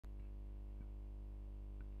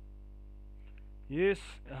Yes,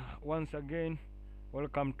 once again,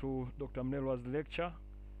 welcome to Dr. Mlelwa's lecture.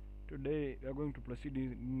 Today we are going to proceed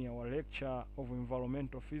in our lecture of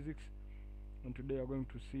environmental physics, and today we are going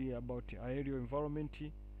to see about aerial environment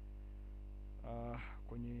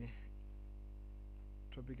kwenye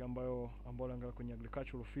topic ambayo naangalia kwenye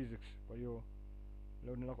agricultural physics. Kwa hiyo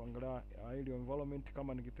leo ninaenda kuangalia aerial environment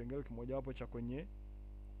kama ni kipengele kimoja wapo cha kwenye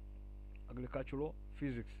agricultural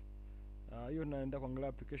physics. Hiyo naenda kuangalia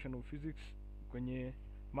application of physics kwenye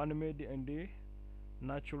man-made and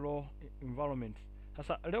natural environment.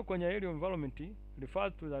 Sasa leo kwenye aerial environment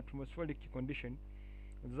refers to the atmospheric condition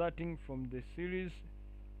resulting from the series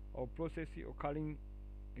of processes occurring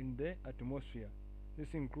in the atmosphere.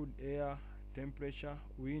 This include air, temperature,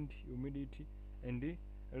 wind, humidity and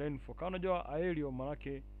rainfall. Kama unajua aerial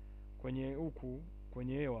maana kwenye huku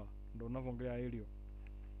kwenye hewa ndio unavyoongelea aerial.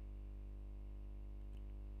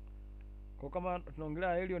 Kwa kama tunaongelea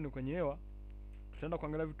aerial ni kwenye hewa, tutaenda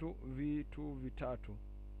kuangalia vitu vitatu.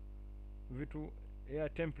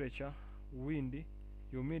 Air temperature, wind,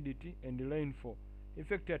 humidity and rainfall.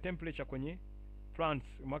 Effect ya temperature kwenye plants.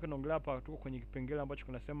 Maana tunaongelea hapa tuko kwenye kipengele ambacho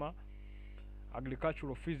kinasema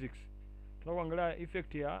agricultural physics. Tunaangalia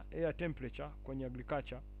effect ya air temperature kwenye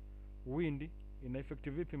agriculture. Wind ina effect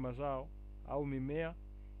vipi mazao au mimea.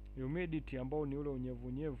 Humidity ambao ni ule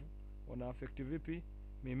unyevunyevu una affect vipi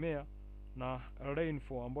mimea, na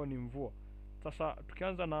rainfall ambao ni mvua. Sasa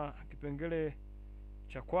tukianza na kipengele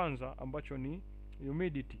cha kwanza ambacho ni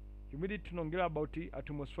humidity. Humidity tunaongelea about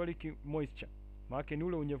atmospheric moisture. Maana ni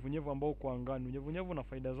ule unyevunyevu ambao uko angani. Unyevunyevu na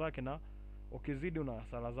faida zake na ukizidi una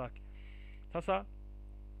hasara zake. Sasa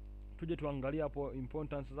tuje tuangalie hapo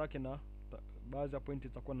importance zake na baadhi ya pointi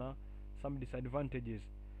zitakuwa na some disadvantages.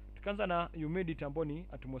 Tukianza na humidity ambao ni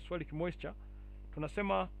atmospheric moisture,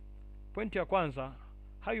 tunasema point ya kwanza,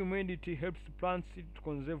 high humidity helps plants to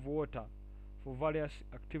conserve water for various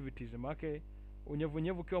activities. Maana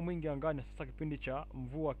unyevunyevu kiwa mwingi angani, sasa kipindi cha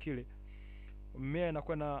mvua kile, mmea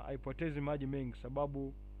inakuwa na haipotezi maji mengi,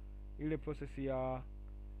 sababu ile process ya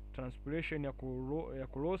transpiration ya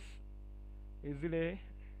kuloss zile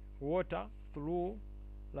water through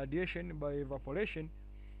radiation by evaporation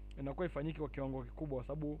inakuwa ifanyike kwa kiwango kikubwa,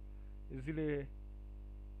 sababu zile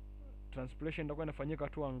transpiration itakuwa inafanyika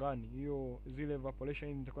tu angani. Hiyo zile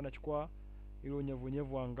evaporation itakuwa inachukua ile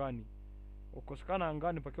unyevunyevu angani. Ukosekana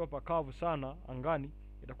angani pakiwa pakavu sana angani,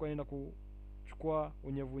 itakuwa inaenda kuchukua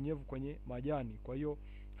unyevunyevu kwenye majani. Kwa hiyo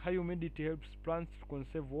high humidity helps plants to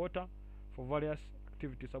conserve water for various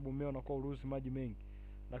activities, sababu mmea unakuwa uruhusu maji mengi.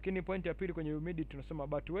 Lakini point ya pili kwenye humidity tunasema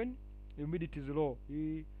but when humidity is low,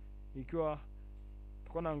 hii ikiwa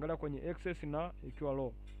tuko naangalia kwenye excess na ikiwa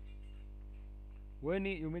low.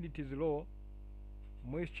 When humidity is low,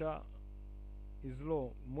 moisture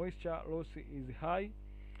loss is high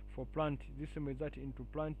for plant. This may result into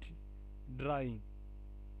plant drying.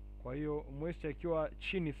 Kwa hiyo moisture ikiwa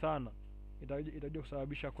chini sana itakuja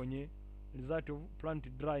kusababisha kwenye result of plant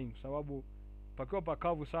drying, sababu pakiwa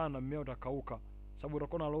pakavu sana mmea utakauka, sababu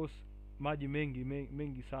utakuwa na loss maji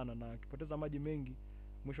mengi sana, na ukipoteza maji mengi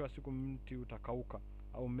mwisho wa siku mti utakauka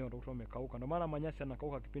au mmea utakuwa umekauka. Ndio maana manyasi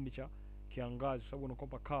yanakauka kipindi cha kiangazi, sababu unakuwa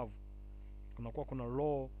pakavu, kunakuwa kuna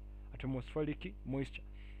low atmospheric moisture.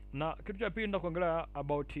 Na kitu cha pili ndio kuongelea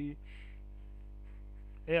about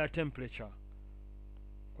air temperature.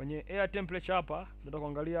 Kwenye air temperature hapa ndio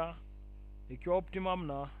kuangalia ikiwa optimum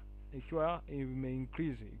na ikiwa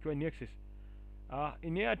increase, ikiwa ni excess.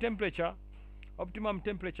 In air temperature, optimum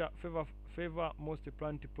temperature favor most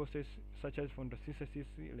plant process such as photosynthesis,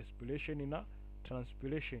 respiration na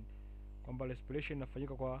transpiration. Kwamba respiration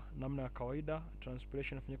inafanyika kwa namna ya kawaida,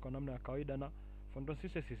 transpiration inafanyika kwa namna ya kawaida, na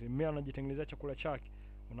photosynthesis mmea unajitengenezea chakula chake.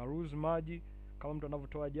 Una lose maji kama mtu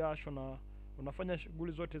anavyotoa jasho, na unafanya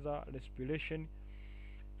shughuli zote za respiration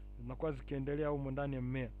zinakuwa zikiendelea huko ndani ya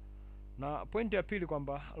mmea. Na point ya pili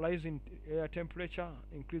kwamba rising air temperature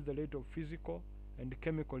increase the rate of physical and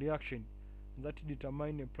chemical reaction that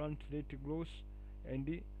determine a plant rate growth,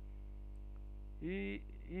 and hii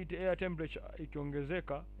air temperature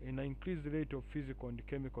ikiongezeka ina increase the rate of physical and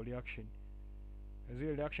chemical reaction.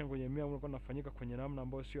 Zile reaction kwenye mmea unakuwa unafanyika kwenye namna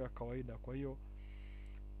ambayo sio ya kawaida. Kwa hiyo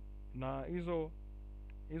na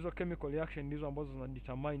hizo chemical reaction ndizo ambazo zina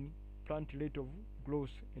determine plant rate of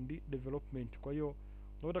growth and development. Kwa hiyo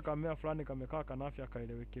unaona kama mmea fulani kamekaa kana afya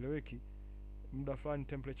kaeleweki, muda fulani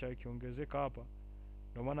temperature ikiongezeka hapa,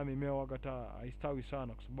 ndio maana mimea wakata haistawi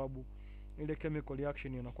sana, kwa sababu ile chemical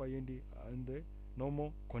reaction inakuwa iendi in the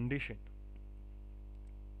normal condition.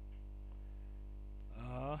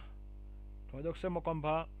 Tunaweza kusema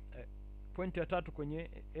kwamba point ya tatu kwenye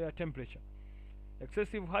air temperature,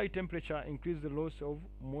 Excessive high temperature increase the loss of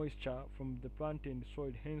moisture from the plant and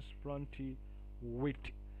soil, hence plant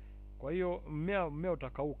wilt. Kwa hiyo mmea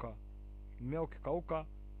utakauka. Mmea ukikauka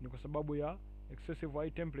ni kwa sababu ya excessive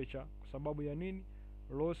high temperature, kwa sababu ya nini?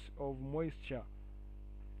 Loss of moisture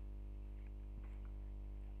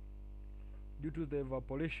due to the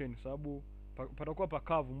evaporation, sababu patakuwa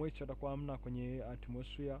pakavu, moisture itakuwa hamna kwenye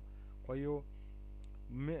atmosphere. Kwa hiyo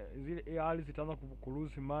zile ardhi zitaanza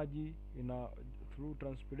kulose maji through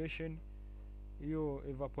transpiration. Hiyo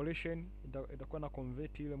evaporation itakuwa na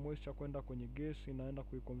convert ile moisture kwenda kwenye gas, inaenda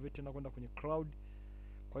kuiconvert na kwenda kwenye cloud.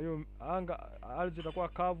 Kwa hiyo ardhi itakuwa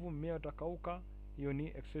kavu, mmea utakauka. Hiyo ni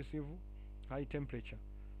excessive high temperature.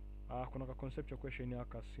 Kuna ka conceptual question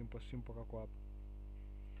yaka simple kako hapa.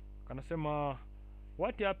 Kanasema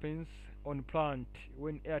what happens on plant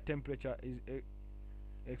when air temperature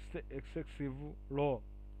is excessive low,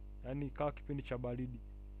 yani kama kipindi cha baridi.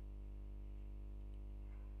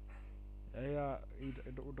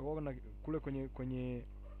 Utakuwa na kule kwenye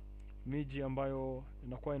miji ambayo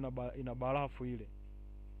inakuwa ina barafu ile.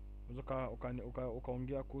 Unaweza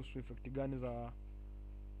ukaongea kuhusu effect gani za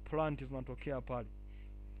plant zinatokea pale.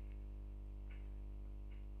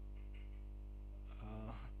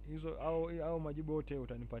 Hizo au majibu yote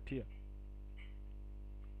utanipatia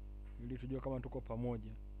ili tujue kama tuko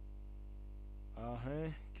pamoja.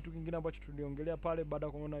 Kitu kingine ambacho tuliongelea pale baada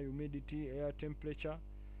ya kuona humidity, air temperature,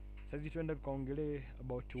 sasa tuende tukaongelee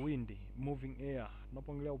about wind, moving air.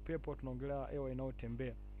 Tunapoongelea upepo tunaongelea hewa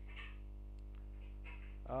inayotembea.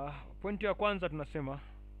 Point ya kwanza tunasema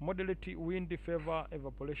moderate wind favor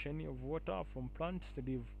evaporation of water from plants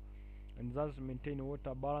leaf and thus maintain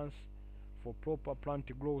water balance for proper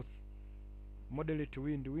plant growth. Moderate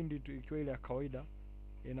wind ikiwa ile ya kawaida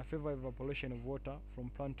ina favor evaporation of water from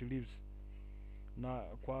plant leaves, na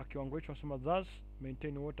kwa kiwango hicho tunasema thus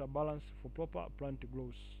maintain water balance for proper plant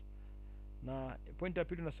growth. Na point ya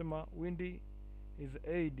pili tunasema wind is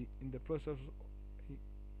the aid in the process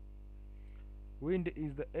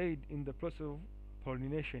of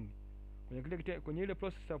pollination. Kwenye ile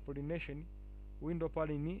process of pollination, wind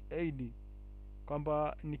pale ni aid,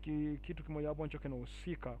 kwamba ni kitu kimoja hapo ambacho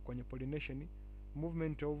kinahusika kwenye pollination,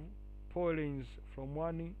 movement of pollens from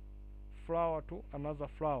one flower to another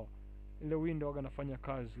flower. Ile wind waga nafanya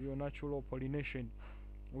kazi hiyo, natural pollination,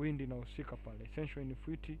 wind inahusika pale, essential in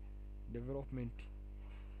fruit development.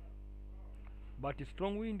 But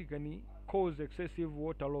strong wind can cause excessive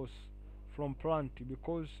water loss from plant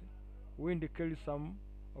because wind carries some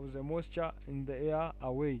of the moisture in the air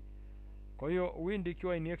away. Kwa hiyo wind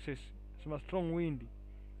ikiwa in excess, some strong wind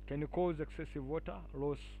can cause excessive water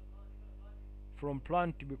loss from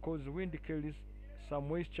plant because wind carries some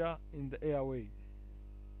moisture in the airway.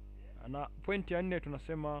 Na point ya 4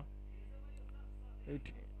 tunasema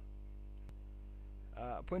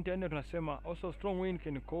point ya 4 tunasema also strong wind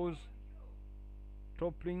can cause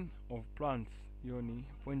toppling of plants. Hiyo ni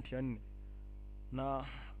point ya 4. Na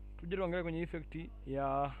tuje tuangalie kwenye effect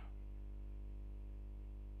ya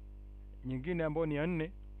nyingine ambayo ni ya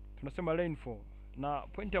 4, tunasema rainfall. Na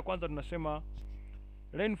point ya kwanza tunasema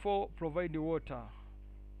rainfall provide water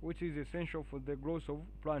which is essential for the growth of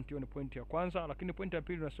plant. Hiyo ni point ya kwanza. Lakini point ya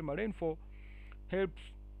pili tunasema rainfall helps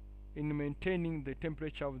in maintaining the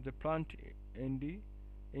temperature of the plant and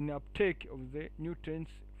in uptake of the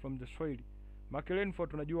nutrients from the soil. Maki rainfall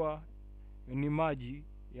tunajua ni maji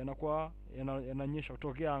yanakuwa yananyesha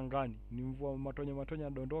kutokea angani, ni mvua, matonya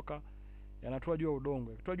yanadondoka yanatoa juu ya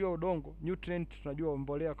udongo. Yakitoa juu ya udongo, nutrient tunajua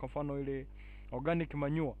mbolea, kwa mfano ile organic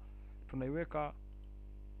manure tunaiweka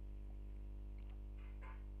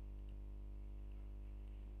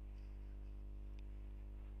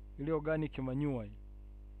ile organic manure.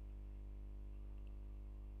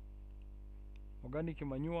 Organic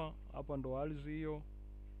manure hapa ndo ardhi hiyo,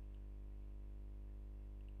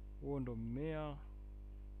 huo ndo mmea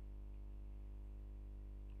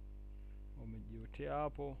umejiotea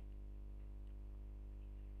hapo.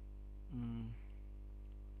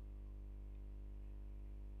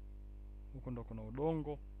 Huko ndo kuna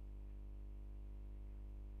udongo.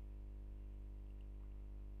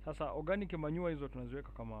 Sasa organic manure hizo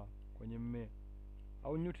tunaziweka kama kwenye mmea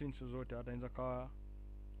au nutrients zote, hata inaweza kawa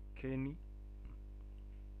keni,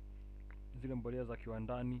 zile mbolea za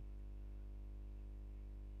kiwandani.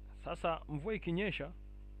 Sasa mvua ikinyesha,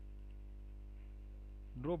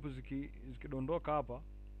 drop zikidondoka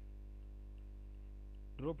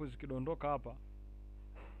hapa,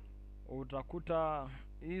 utakuta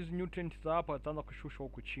hizi nutrients za hapa zitaanza kushushwa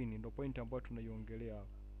huku chini. Ndio point ambayo tunaiongelea hapa,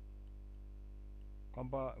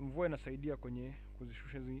 kwamba mvua inasaidia kwenye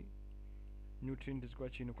kuzishusha hizi nutrients kwa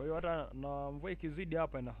chini. Kwa hiyo hata na mvua ikizidi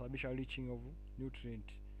hapa inasababisha leaching of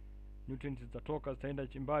nutrients zitatoka, zitaenda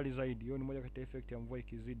mbali zaidi. Hiyo ni moja kati ya effect ya mvua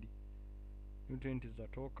ikizidi, nutrients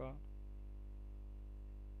zitatoka,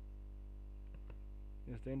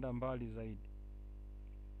 zitaenda mbali zaidi.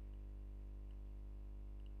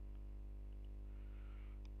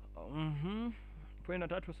 Point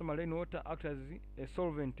 3 tunasema rainwater acts as a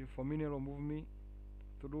solvent for mineral movement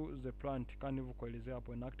through the plant. Kama nilivyokuelezea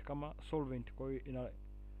hapo, ina act kama solvent. Kwa hiyo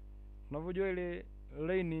tunavyojua ile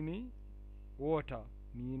rain ni water,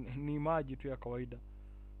 ni maji tu ya kawaida.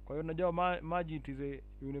 Kwa hiyo unajua maji it is a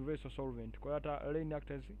universal solvent. Kwa hiyo hata rain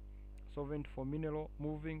acts as solvent for mineral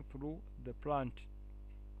moving through the plant.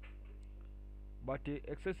 But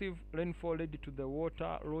excessive rainfall led to the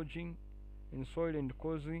water lodging in soil and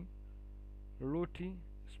causing root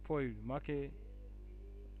spoil. Make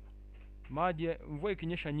maji, mvua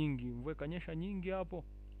ikanyesha nyingi hapo,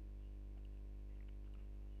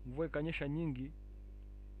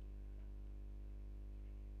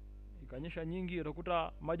 ikanyesha nyingi,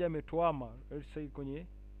 utakuta maji yametuama, let's say kwenye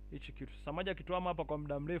hichi kitu. Sasa maji yakituama hapa kwa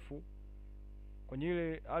muda mrefu, kwenye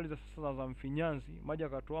ile hali za sasa za mfinyanzi, maji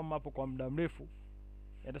yakatuama hapo kwa muda mrefu,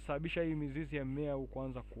 yatasababisha hii mizizi ya mmea au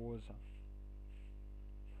kuanza kuoza.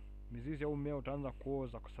 Mizizi ya mmea utaanza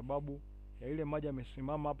kuoza kwa sababu ya ile maji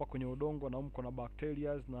yamesimama hapa kwenye udongo, na mko na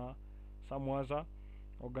bacteria na some other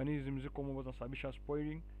organisms ziko ambazo zinasababisha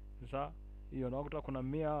spoiling za hiyo. Na ukuta kuna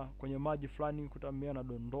mmea kwenye maji fulani, ukuta mmea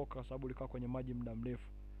unadondoka kwa sababu likaa kwenye maji muda mrefu.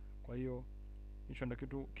 Kwa hiyo hicho ndio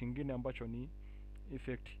kitu kingine ambacho ni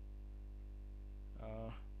effect.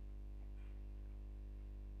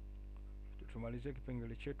 Tumalizie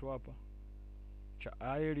kipengele chetu hapa cha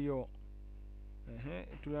aerial.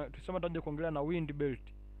 Tusema tuje kuongelea na wind belt.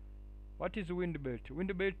 What is wind belt?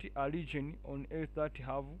 Wind belt are region on earth that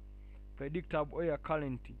have predictable air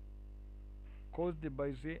current caused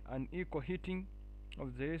by the unequal heating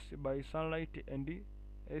of the earth by sunlight and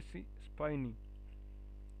earth spinning.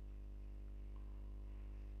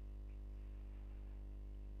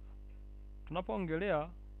 Tunapoongelea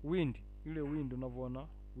wind, ile wind unavyoona,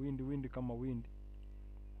 wind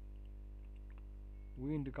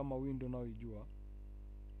kama wind unaoijua,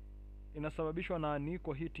 inasababishwa na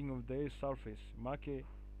unequal heating of the earth surface. Maana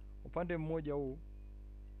upande mmoja huu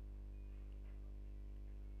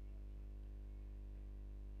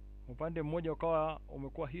ukawa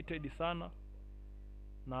umekuwa heated sana,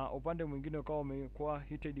 na upande mwingine ukawa umekuwa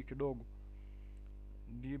heated kidogo,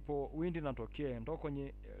 ndipo wind inatokea. Ndio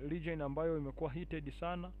kwenye region ambayo imekuwa heated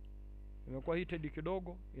sana, imekuwa heated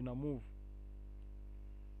kidogo,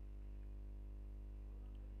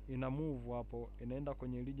 ina move hapo, inaenda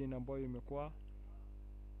kwenye region ambayo imekuwa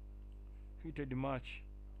heated much.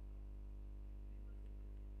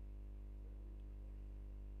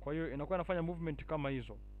 Kwa hiyo inakuwa inafanya movement kama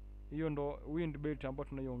hizo. Hiyo ndo wind belt ambayo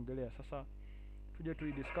tunaiongelea. Sasa tuje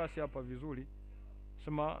tuidiscuss hapa vizuri.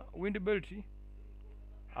 Sema wind belt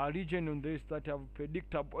are region on this that have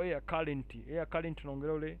predictable air current. Air current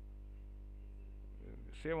tunaongelea ule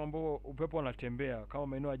sehemu ambapo upepo unatembea, kama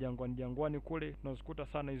maeneo ya jangwani kule tunazikuta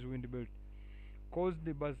sana hizo wind belt.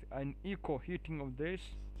 Caused by an unequal heating of the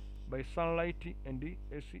earth by sunlight and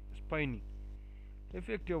earth spinning.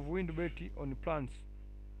 Effect of wind belt on plants.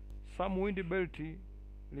 Some wind belt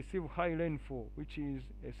receive high rainfall which is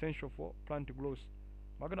essential for plant growth.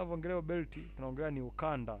 Maana tunavyoongelea belt tunaongelea ni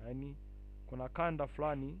ukanda, yani kuna kanda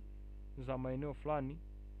fulani za maeneo fulani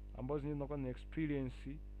ambazo zinakuwa na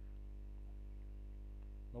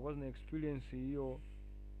experience hiyo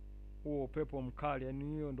huo upepo mkali, yani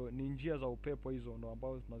hiyo ndo ni njia za upepo, hizo ndo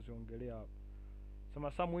ambazo tunaziongelea hapa.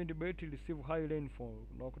 Sema some wind belt receive high rainfall,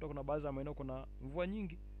 unakuta kuna baadhi ya maeneo kuna mvua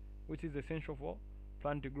nyingi which is essential for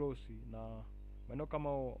plant growth, na maeneo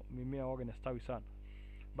kama mimea waga inastawi sana.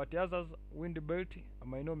 But others wind belt,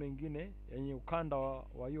 maeneo mengine yenye ukanda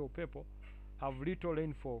wa hiyo upepo, have little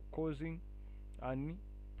rainfall causing an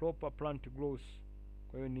proper plant growth.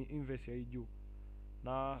 Kwa hiyo ni inverse ya hii juu.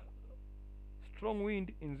 Na strong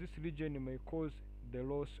wind in this region may cause the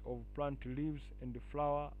loss of plant leaves and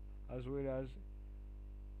flower as well as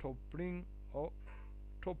toppling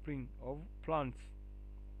of plants.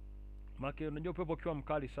 Maana unajua upepo ukiwa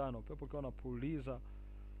mkali sana, upepo ukiwa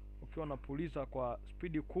unapuliza kwa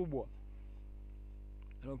speed kubwa,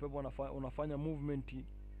 na upepo unafanya movement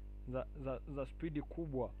za speed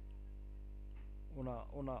kubwa,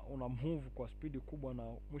 una move kwa speed kubwa,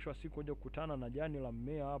 na mwisho wa siku uje kukutana na jani la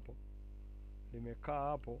mmea hapo limekaa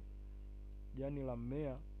hapo, jani la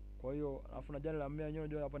mmea. Kwa hiyo afu na jani la mmea yenyewe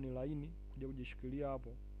unajua hapa ni laini, kuja kujishikilia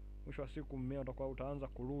hapo, mwisho wa siku mmea utaanza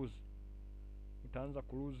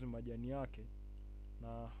kulose majani yake,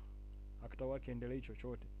 na akitakuwa kiendelee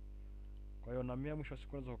chochote. Kwa hiyo na mimi mwisho wa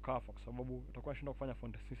siku naweza kukafa kwa sababu utakuwa nashinda kufanya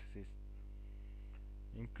photosynthesis.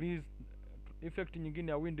 Increase effect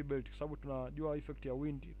nyingine ya wind belt, kwa sababu tunajua effect ya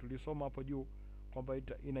wind tulisoma hapo juu kwamba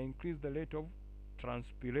ina increase the rate of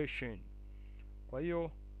transpiration. Kwa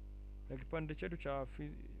hiyo na kipande chetu cha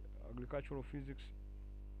agricultural physics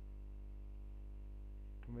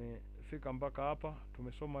tumefika mpaka hapa.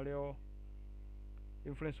 Tumesoma leo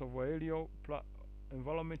influence of aerial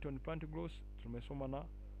environment on plant growth, tumesoma na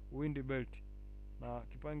wind belt, na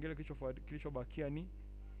kipengele kilichobakia ni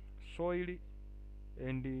soil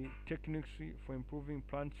and techniques for improving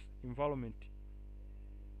plants environment.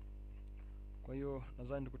 Kwa hiyo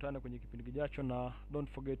nadhani tukutane kwenye kipindi kijacho, na don't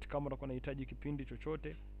forget, kama utakuwa unahitaji kipindi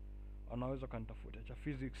chochote unaweza kanitafuta cha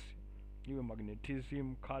physics, iwe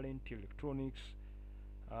magnetism, current, electronics,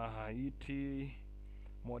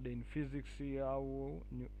 modern physics au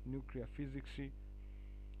nuclear physics,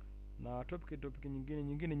 na topic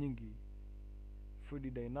nyingine nyingi,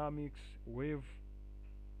 fluid dynamics, wave,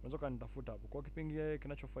 unaweza kanitafuta hapo. Kwa kipindi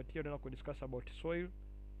kinachofuatia tunaenda kudiscuss about soil.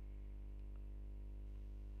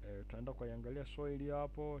 Tutaenda kuangalia soil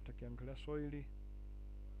hapo. Tutakiangalia soil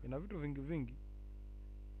ina vitu vingi.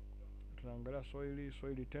 Tunaangalia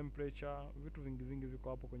soil temperature, vitu vingi viko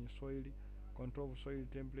hapo kwenye soil, control of soil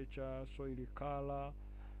temperature, soil color,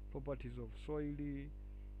 properties of soil,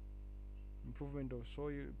 improvement of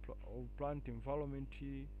soil of plant environment.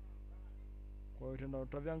 Kwa hiyo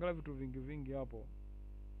tutaviangalia vitu vingi hapo.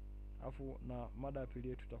 Afu na mada ya pili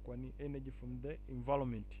yetu itakuwa ni energy from the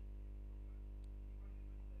environment.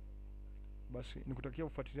 Basi nikutakia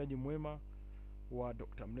ufuatiliaji mwema wa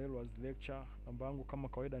Dr. Mlelwa's lecture. Namba yangu kama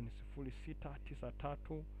kawaida ni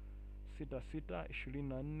 0693 66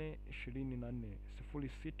 24 24,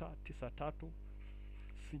 0693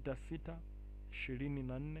 66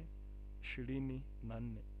 24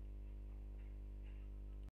 24.